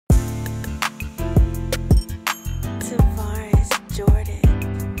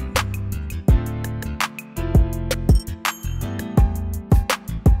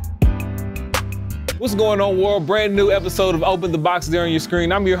What's going on, world? Brand new episode of Open the Box there on your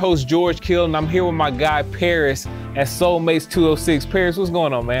screen. I'm your host, George Kill, and I'm here with my guy, Parris, at SoleMates 206. Parris, what's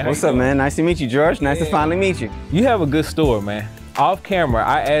going on, man? What's up, man? Nice to meet you, George. Nice to finally meet you. You have a good store, man. Off camera,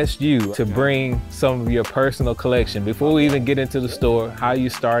 I asked you to bring some of your personal collection. Before we even get into the store, how you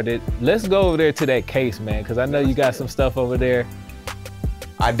started, let's go over there to that case, man, because I know you got some stuff over there.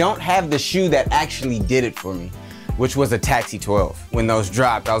 I don't have the shoe that actually did it for me, which was a Taxi 12. When those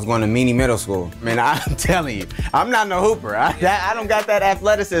dropped, I was going to Meany Middle School. Man, I'm telling you, I'm not no hooper. I don't got that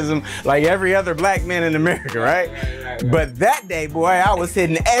athleticism like every other black man in America, right? But that day, boy, I was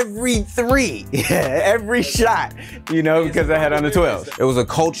hitting every three, every shot, you know, because I had under 12s. It was a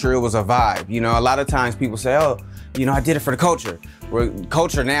culture, it was a vibe. You know, a lot of times people say, oh, you know, I did it for the culture. Well,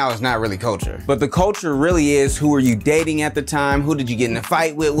 culture now is not really culture. But the culture really is, who were you dating at the time? Who did you get in a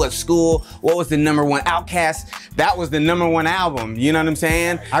fight with? What school? What was the #1 Outkast? That was the #1 album, you know what I'm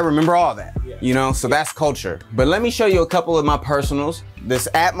saying? I remember all that, you know, so that's culture. But let me show you a couple of my personals. This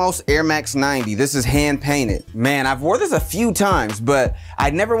Atmos Air Max 90, this is hand painted. Man, I've wore this a few times, but I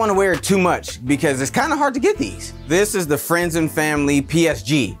never want to wear it too much because it's kind of hard to get these. This is the Friends and Family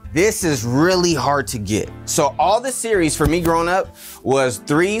PSG. This is really hard to get. So all the series for me growing up was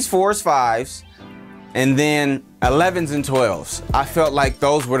 3s, 4s, 5s, and then 11s and 12s. I felt like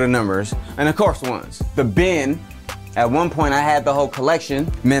those were the numbers. And of course 1s. The bin, at one point I had the whole collection.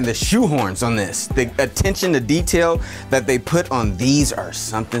 Man, the shoehorns on this, the attention to detail that they put on these are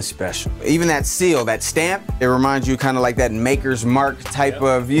something special. Even that seal, that stamp, it reminds you kind of like that maker's mark type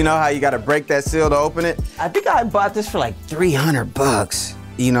of, you know how you got to break that seal to open it? I think I bought this for like 300 bucks.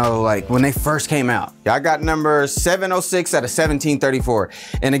 You know, like when they first came out. I got number 706 out of 1734.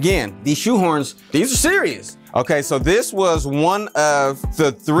 And again, these shoehorns, these are serious. Okay, so this was one of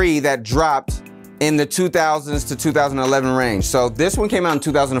the 3 that dropped in the 2000s to 2011 range. So this one came out in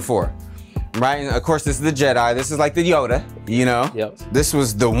 2004, right? And of course, this is the Jedi. This is like the Yoda, you know? Yep. This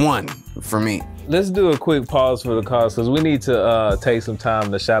was the one for me. Let's do a quick pause for the cause because we need to take some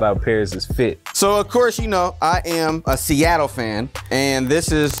time to shout out Parris's fit. So of course, you know, I am a Seattle fan, and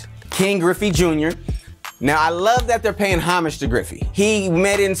this is King Griffey Jr. Now, I love that they're paying homage to Griffey. He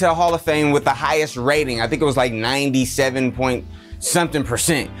made it into the Hall of Fame with the highest rating. I think it was like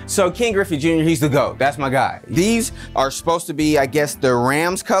 97-point-something%. So King Griffey Jr., he's the GOAT. That's my guy. These are supposed to be, I guess, the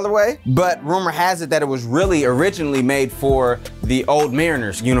Rams colorway, but rumor has it that it was really originally made for the old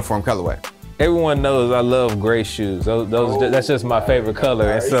Mariners uniform colorway. Everyone knows I love gray shoes. That's just my favorite color.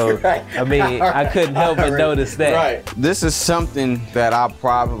 And so, I mean, I couldn't help but notice that. Right. This is something that I'll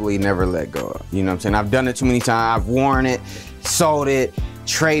probably never let go of. You know what I'm saying? I've done it too many times. I've worn it, sold it,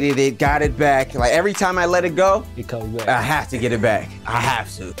 traded it, got it back. Like every time I let it go, it comes back. I have to get it back. I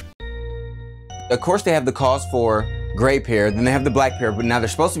have to. Of course, they have the cause for gray pair, then they have the black pair, but now they're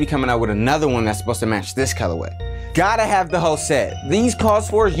supposed to be coming out with another one that's supposed to match this colorway. Gotta have the whole set. These cause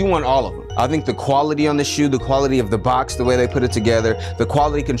fours, you want all of them. I think the quality on the shoe, the quality of the box, the way they put it together, the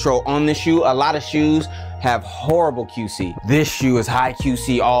quality control on the shoe. A lot of shoes have horrible QC. This shoe is high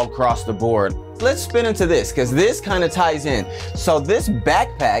QC all across the board. Let's spin into this, because this kind of ties in. So this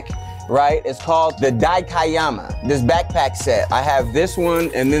backpack, right, it's called the Daikayama, this backpack set. I have this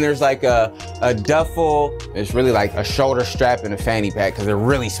one, and then there's like a duffel. It's really like a shoulder strap and a fanny pack because they're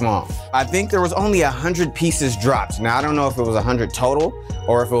really small. I think there was only 100 pieces dropped. Now, I don't know if it was 100 total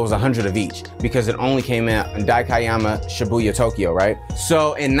or if it was 100 of each because it only came out in Daikayama, Shibuya, Tokyo, right?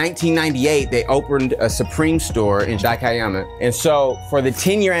 So in 1998, they opened a Supreme store in Daikayama. And so for the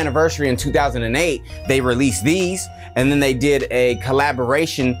 10-year anniversary in 2008, they released these, and then they did a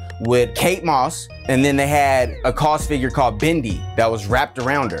collaboration with Kate Moss, and then they had a cause figure called Bendy that was wrapped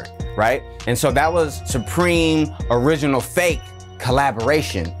around her, right? And so that was Supreme Original Fake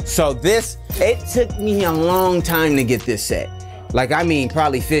collaboration. So this, it took me a long time to get this set. Like, I mean,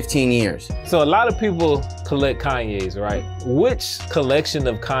 probably 15 years. So a lot of people collect Kanye's, right? Which collection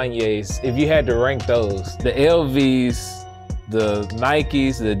of Kanye's, if you had to rank those, the LVs, the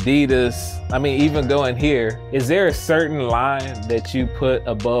Nikes, the Adidas, I mean, even going here, is there a certain line that you put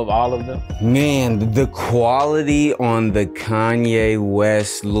above all of them? Man, the quality on the Kanye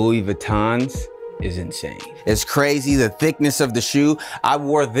West Louis Vuittons is insane. It's crazy, the thickness of the shoe. I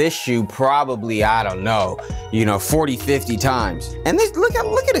wore this shoe probably, I don't know, you know, 40, 50 times. And this, look at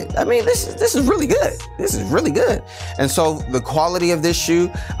it. I mean, this is really good. This is really good. And so the quality of this shoe,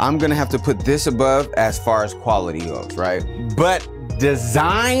 I'm gonna have to put this above as far as quality goes, right? But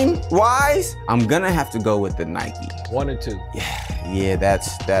design-wise, I'm gonna have to go with the Nike. 1 or 2. Yeah,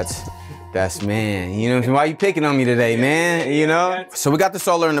 that's man, you know, why you picking on me today, man, you know? So we got the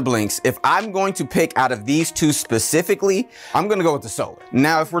Solar and the Blinks. If I'm going to pick out of these two specifically, I'm gonna go with the Solar.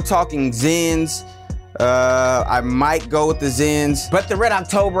 Now, if we're talking Zens, I might go with the Zens, but the Red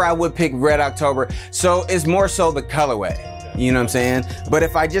October, I would pick Red October. So it's more so the colorway, you know what I'm saying? But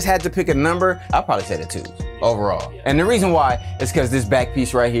if I just had to pick a number, I'd probably say the 2s overall. And the reason why is because this back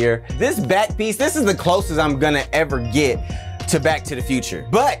piece right here, this back piece, this is the closest I'm gonna ever get to Back to the Future.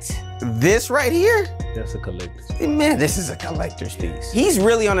 But this right here, that's a collector's. Man, this is a collector's piece. He's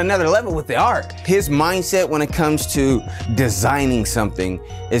really on another level with the art. His mindset when it comes to designing something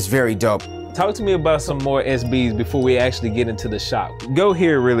is very dope. Talk to me about some more SBs before we actually get into the shop. Go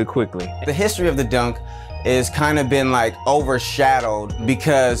here really quickly. The history of the dunk is kind of been like overshadowed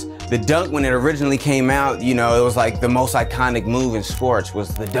because the dunk, when it originally came out, you know, it was like the most iconic move in sports was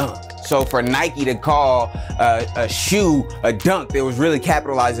the dunk. So for Nike to call a shoe a dunk, they was really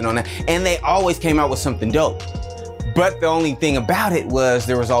capitalizing on that. And they always came out with something dope. But the only thing about it was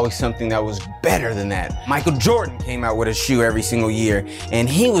there was always something that was better than that. Michael Jordan came out with a shoe every single year and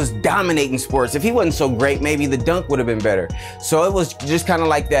he was dominating sports. If he wasn't so great, maybe the dunk would have been better. So it was just kind of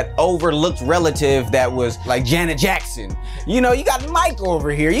like that overlooked relative that was like Janet Jackson. You know, you got Michael over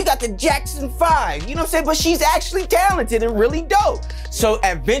here, you got the Jackson 5, you know what I'm saying? But she's actually talented and really dope. So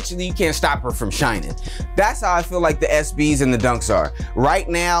eventually you can't stop her from shining. That's how I feel like the SBs and the dunks are. Right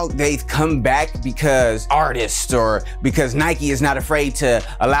now, they've come back because artists or because Nike is not afraid to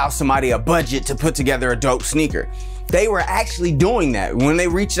allow somebody a budget to put together a dope sneaker. They were actually doing that when they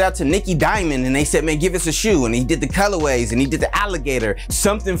reached out to Nicky Diamond and they said, man, give us a shoe. And he did the colorways and he did the alligator.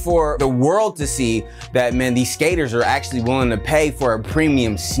 Something for the world to see that, man, these skaters are actually willing to pay for a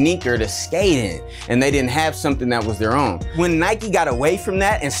premium sneaker to skate in. And they didn't have something that was their own. When Nike got away from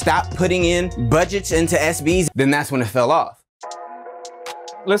that and stopped putting in budgets into SBs, then that's when it fell off.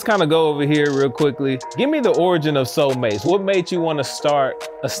 Let's kind of go over here real quickly. Give me the origin of SoleMates. What made you want to start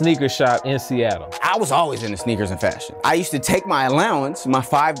a sneaker shop in Seattle? I was always into sneakers and fashion. I used to take my allowance, my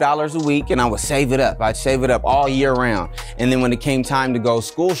 $5 a week, and I would save it up. I'd save it up all year round. And then when it came time to go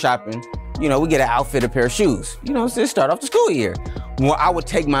school shopping, you know, we get an outfit, a pair of shoes. You know, to start off the school year. Well, I would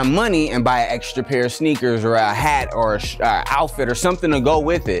take my money and buy an extra pair of sneakers or a hat or an outfit or something to go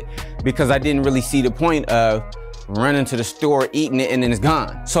with it because I didn't really see the point of running to the store, eating it, and then it's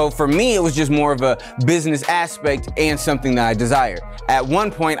gone. So for me, it was just more of a business aspect and something that I desired. At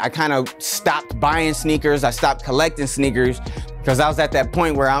one point, I kind of stopped buying sneakers. I stopped collecting sneakers because I was at that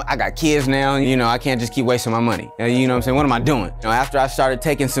point where I got kids now, and, you know, I can't just keep wasting my money. You know what I'm saying? What am I doing? You know, after I started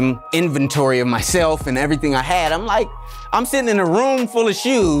taking some inventory of myself and everything I had, I'm like, I'm sitting in a room full of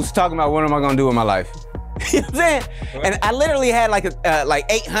shoes talking about what am I gonna do with my life? You know what I'm saying? And I literally had like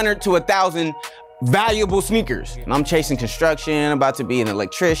 800 to 1,000 valuable sneakers. And I'm chasing construction, about to be an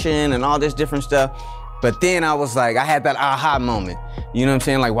electrician and all this different stuff. But then I was like, I had that aha moment. You know what I'm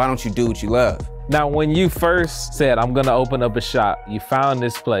saying? Like, why don't you do what you love? Now, when you first said, I'm gonna open up a shop, you found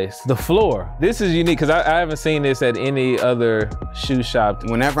this place, the floor. This is unique because I haven't seen this at any other shoe shop.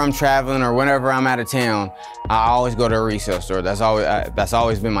 Whenever I'm traveling or whenever I'm out of town, I always go to a resale store. That's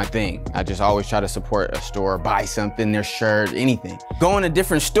always been my thing. I just always try to support a store, buy something, their shirt, anything. Going to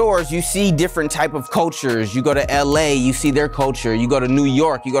different stores, you see different type of cultures. You go to LA, you see their culture. You go to New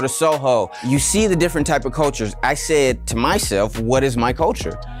York, you go to Soho, you see the different type of cultures. I said to myself, what is my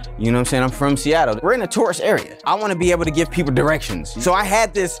culture? You know what I'm saying? I'm from Seattle. We're in a tourist area. I want to be able to give people directions. So I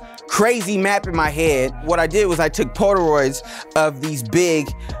had this crazy map in my head. What I did was I took Polaroids of these big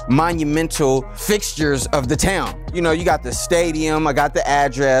monumental fixtures of the town. You know, you got the stadium, I got the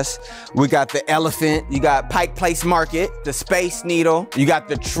address, we got the elephant, you got Pike Place Market, the Space Needle, you got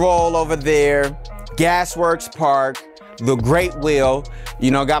the Troll over there, Gasworks Park, the Great Wheel, you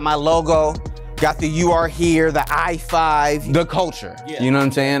know, got my logo. Got the You Are Here, the I-5, the culture. Yeah. You know what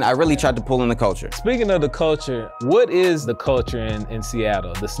I'm saying? I really tried to pull in the culture. Speaking of the culture, what is the culture in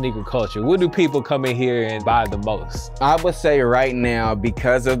Seattle, the sneaker culture? What do people come in here and buy the most? I would say right now,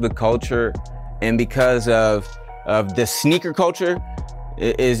 because of the culture and because of the sneaker culture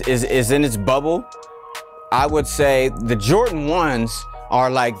is in its bubble, I would say the Jordan 1s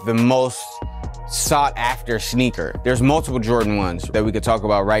are like the most sought after sneaker. There's multiple Jordan 1s that we could talk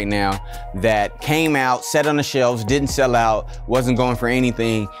about right now that came out, sat on the shelves, didn't sell out, wasn't going for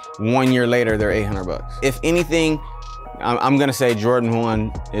anything. 1 year later, they're 800 bucks. If anything, I'm gonna say Jordan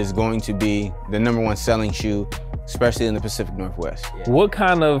 1 is going to be the #1 selling shoe especially in the Pacific Northwest. What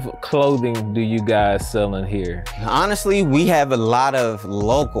kind of clothing do you guys sell in here? Honestly, we have a lot of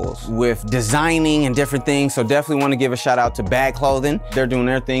locals with designing and different things, so definitely want to give a shout out to Bag Clothing. They're doing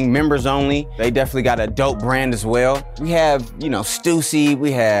their thing, members only. They definitely got a dope brand as well. We have, you know, Stussy,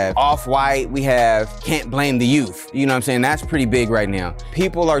 we have Off-White, we have Can't Blame the Youth. You know what I'm saying? That's pretty big right now.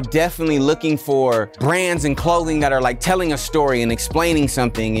 People are definitely looking for brands and clothing that are like telling a story and explaining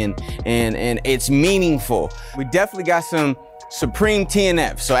something and it's meaningful. We definitely got some Supreme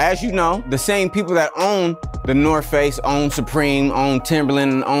TNF. So as you know, the same people that own the North Face own Supreme, own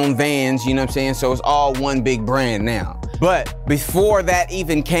Timberland, own Vans, you know what I'm saying? So it's all one big brand now. But before that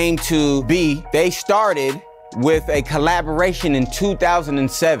even came to be, they started with a collaboration in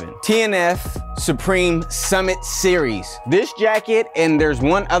 2007. TNF Supreme Summit Series. This jacket, and there's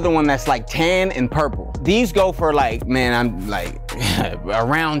one other one that's like tan and purple. These go for like, man, I'm like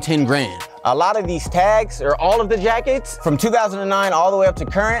around 10 grand. A lot of these tags, or all of the jackets, from 2009 all the way up to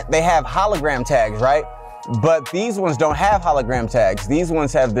current, they have hologram tags, right? But these ones don't have hologram tags. These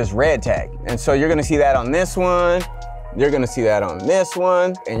ones have this red tag. And so you're gonna see that on this one, you're gonna see that on this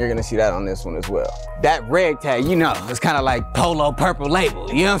one, and you're gonna see that on this one as well. That red tag, you know, it's kind of like Polo Purple Label,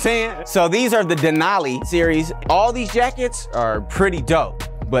 you know what I'm saying? So these are the Denali series. All these jackets are pretty dope,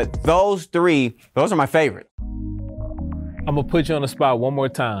 but those three, those are my favorite. I'm gonna put you on the spot one more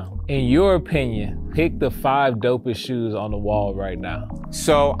time. In your opinion, pick the 5 dopest shoes on the wall right now.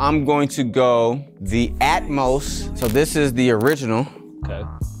 So I'm going to go the Atmos. So this is the original. Okay.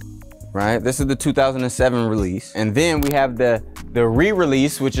 Right, this is the 2007 release. And then we have the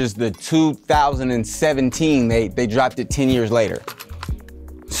re-release, which is the 2017. They dropped it 10 years later.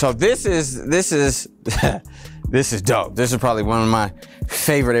 So this is this is dope. This is probably one of my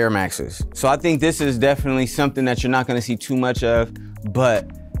favorite Air Maxes. So I think this is definitely something that you're not gonna see too much of, but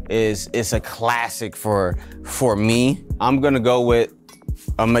it's a classic for me. I'm gonna go with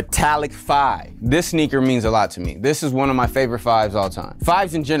a metallic 5. This sneaker means a lot to me. This is one of my favorite 5s all time.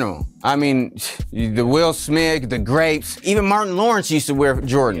 5s in general. I mean, the Will Smith, the Grapes, even Martin Lawrence used to wear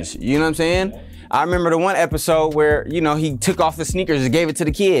Jordans. You know what I'm saying? I remember the one episode where, you know, he took off the sneakers and gave it to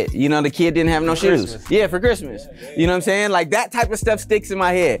the kid. You know, the kid didn't have no shoes. Yeah, for Christmas. You know what I'm saying? Like that type of stuff sticks in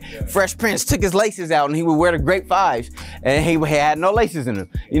my head. Fresh Prince took his laces out and he would wear the Grape 5s and he had no laces in them.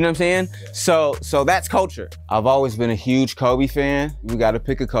 You know what I'm saying? So that's culture. I've always been a huge Kobe fan. We got to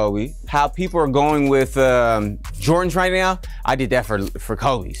pick a Kobe. How people are going with Jordans right now, I did that for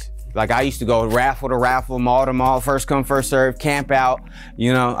Kobe's. Like I used to go raffle to raffle, mall to mall, first come, first serve, camp out.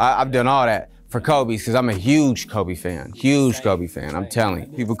 You know, I've done all that for Kobe's because I'm a huge Kobe fan, I'm telling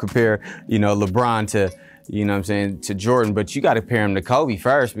you. People compare, you know, LeBron to, you know what I'm saying, to Jordan, but you got to compare him to Kobe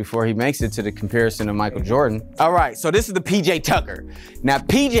first before he makes it to the comparison of Michael Jordan. All right, so this is the PJ Tucker. Now,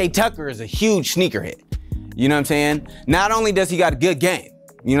 PJ Tucker is a huge sneakerhead. You know what I'm saying? Not only does he got a good game,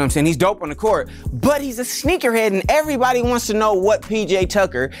 you know what I'm saying, he's dope on the court, but he's a sneakerhead and everybody wants to know what PJ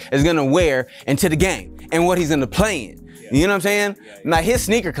Tucker is gonna wear into the game and what he's gonna play in. You know what I'm saying? Now, his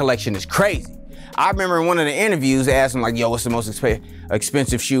sneaker collection is crazy. I remember in one of the interviews, they asked him like, yo, what's the most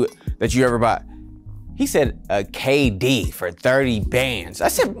expensive shoe that you ever bought? He said a KD for 30 bands. I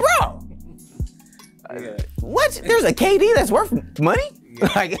said, bro, what? There's a KD that's worth money?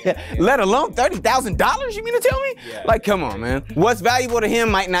 Like, let alone $30,000, you mean to tell me? Like, come on, man. What's valuable to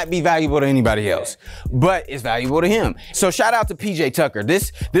him might not be valuable to anybody else, but it's valuable to him. So shout out to PJ Tucker.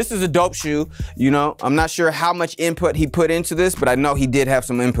 This is a dope shoe. You know, I'm not sure how much input he put into this, but I know he did have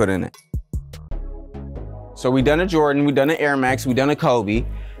some input in it. So we done a Jordan, we done an Air Max, we done a Kobe.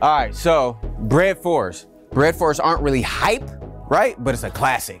 All right, so Bred 4s. Bred 4s aren't really hype, right? But it's a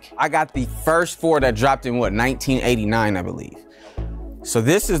classic. I got the first 4 that dropped in what, 1989, I believe. So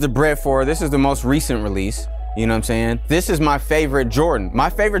this is the Bred 4, this is the most recent release. You know what I'm saying? This is my favorite Jordan. My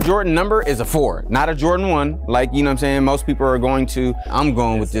favorite Jordan number is a 4, not a Jordan 1. Like, you know what I'm saying? Most people are going to, I'm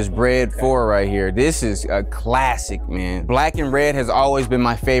going with this Bred 4 right here. This is a classic, man. Black and red has always been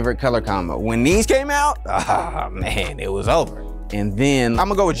my favorite color combo. When these came out, man, it was over. And then I'm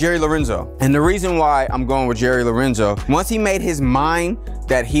gonna go with Jerry Lorenzo. And the reason why I'm going with Jerry Lorenzo, once he made his mind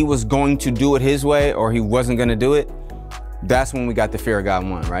that he was going to do it his way or he wasn't gonna do it, that's when we got the Fear of God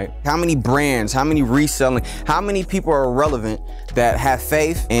 1, right? How many brands, how many reselling, how many people are relevant that have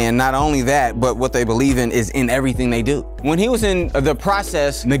faith, and not only that, but what they believe in is in everything they do. When he was in the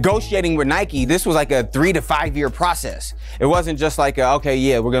process negotiating with Nike, this was like a 3 to 5 year process. It wasn't just like, okay,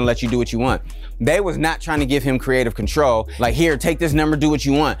 yeah, we're gonna let you do what you want. They was not trying to give him creative control. Like, here, take this number, do what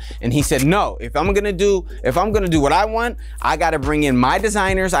you want. And he said, no, if I'm gonna do what I want, I gotta bring in my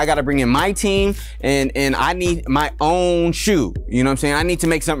designers, I gotta bring in my team, and I need my own shoe. You know what I'm saying? I need to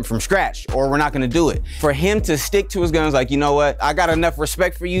make something from scratch, or we're not gonna do it. For him to stick to his guns, like, you know what? I got enough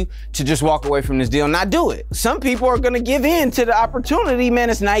respect for you to just walk away from this deal and not do it. Some people are gonna give in to the opportunity.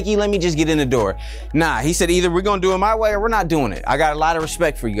 Man, it's Nike, let me just get in the door. Nah, he said, either we're gonna do it my way or we're not doing it. I got a lot of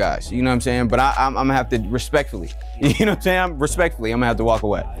respect for you guys, you know what I'm saying? But I'm gonna have to respectfully, you know what I'm saying? Respectfully, I'm gonna have to walk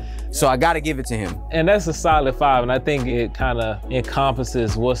away. So I gotta give it to him. And that's a solid 5, and I think it kind of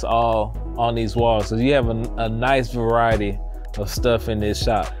encompasses what's all on these walls. So you have a nice variety of stuff in this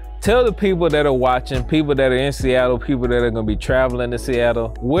shop. Tell the people that are watching, people that are in Seattle, people that are gonna be traveling to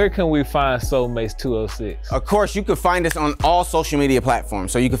Seattle, where can we find SoleMates 206? Of course, you can find us on all social media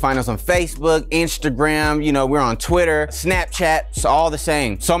platforms. So you can find us on Facebook, Instagram, you know, we're on Twitter, Snapchat, it's all the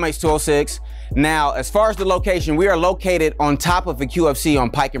same, SoleMates 206. Now, as far as the location, we are located on top of the QFC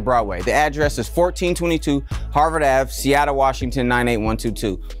on Pike and Broadway. The address is 1422 Harvard Ave, Seattle, Washington,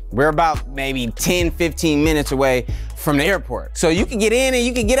 98122. We're about maybe 10, 15 minutes away from the airport. So you can get in and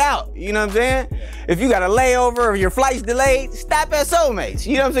you can get out, you know what I'm saying? If you got a layover or your flight's delayed, stop at SoleMates.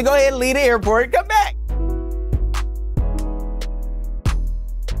 You know what I'm saying? Go ahead and leave the airport, come back.